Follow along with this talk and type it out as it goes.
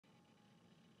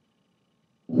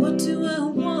What do I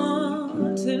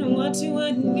want and what do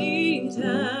I need?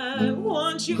 I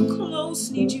want you close,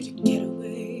 need you to get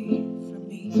away from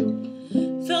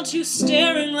me. Felt you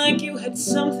staring like you had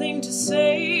something to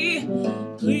say.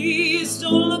 Please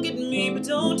don't look at me, but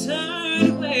don't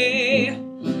turn away.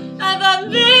 I thought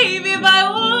maybe if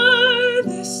I wore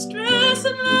this dress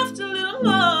and laughed a little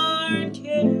more and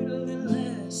cared a little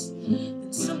less,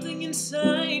 then something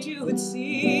inside you would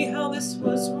see how this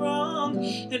was wrong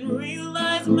and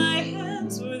realize my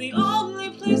hands were the only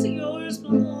place that yours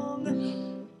belong.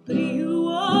 But you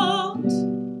won't,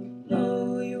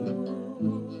 no you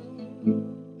won't,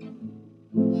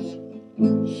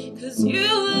 'cause you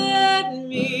let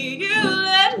me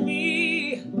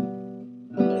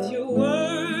with your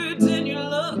words and your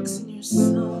looks and your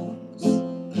songs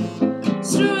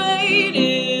straight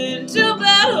into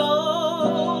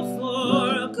battle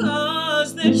for a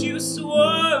cause that you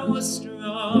swore was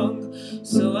strong.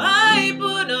 So I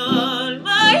put on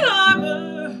my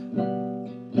armor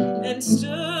and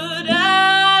stood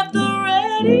at the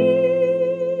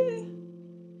ready,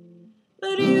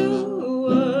 but you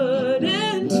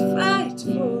wouldn't fight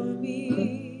for me.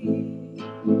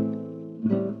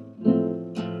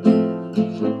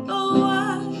 Oh,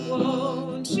 why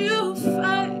won't you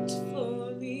fight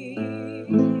for me?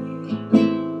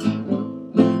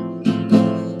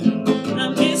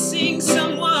 I'm missing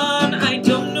someone, I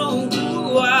don't know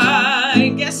who. I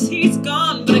guess he's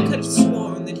gone, but I could have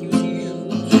sworn that he was you.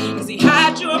 'Cause he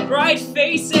had your bright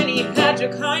face and he had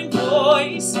your kind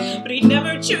voice, but he'd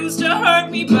never choose to hurt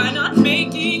me by not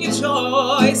making a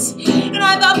choice. And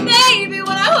I thought maybe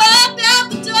when I walked out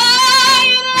the door,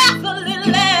 you'd laugh a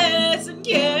little less and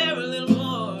care a little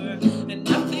more, and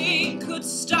nothing could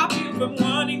stop you from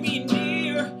wanting me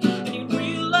near, and you'd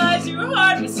realize your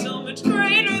heart was so much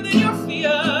greater than your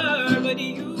fear. But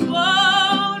you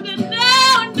won't, and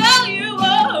now you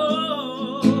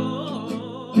won't,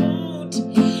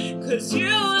 'cause you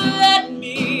let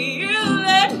me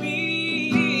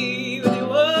with your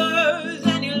words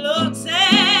and your looks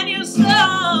and your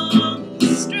songs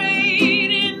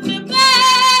straight into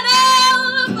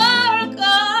battle for a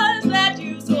cause that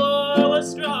you swore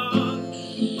was strong.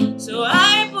 So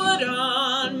I put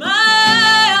on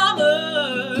my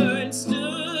armor and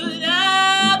stood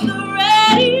at the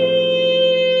ready,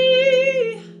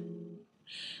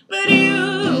 but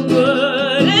you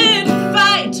wouldn't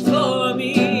fight for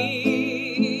me.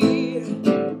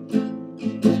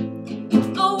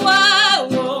 Oh, why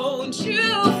won't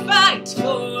you fight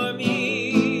for me?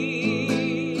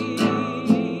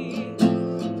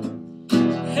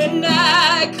 And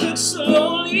I could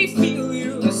slowly feel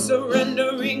you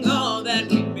surrendering all that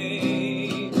we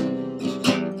made.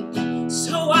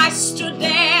 So I stood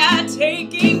there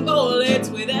taking bullets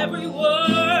with every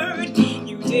word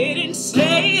you didn't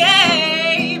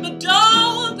say. But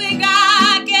don't think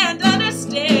I can't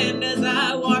understand as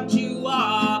I watch you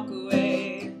walk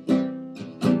away.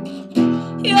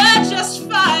 You're just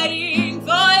fighting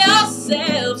for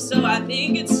yourself, so I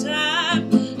think it's time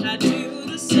I do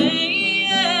the same.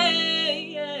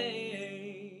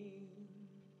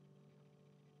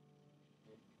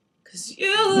 'Cause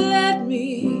you let me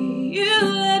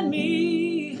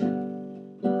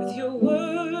with your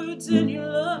words and your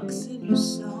looks and your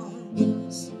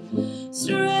songs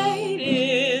straight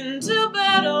into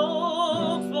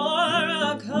battle for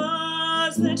a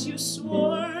cause that you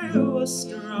swore was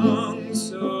strong.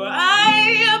 So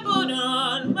I put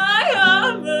on my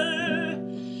armor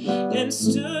and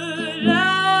stood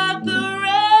at the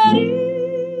ready,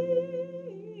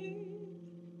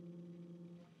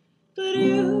 but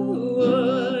you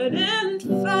wouldn't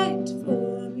fight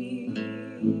for me.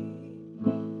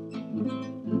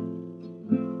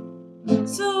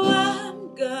 So I'm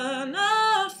gonna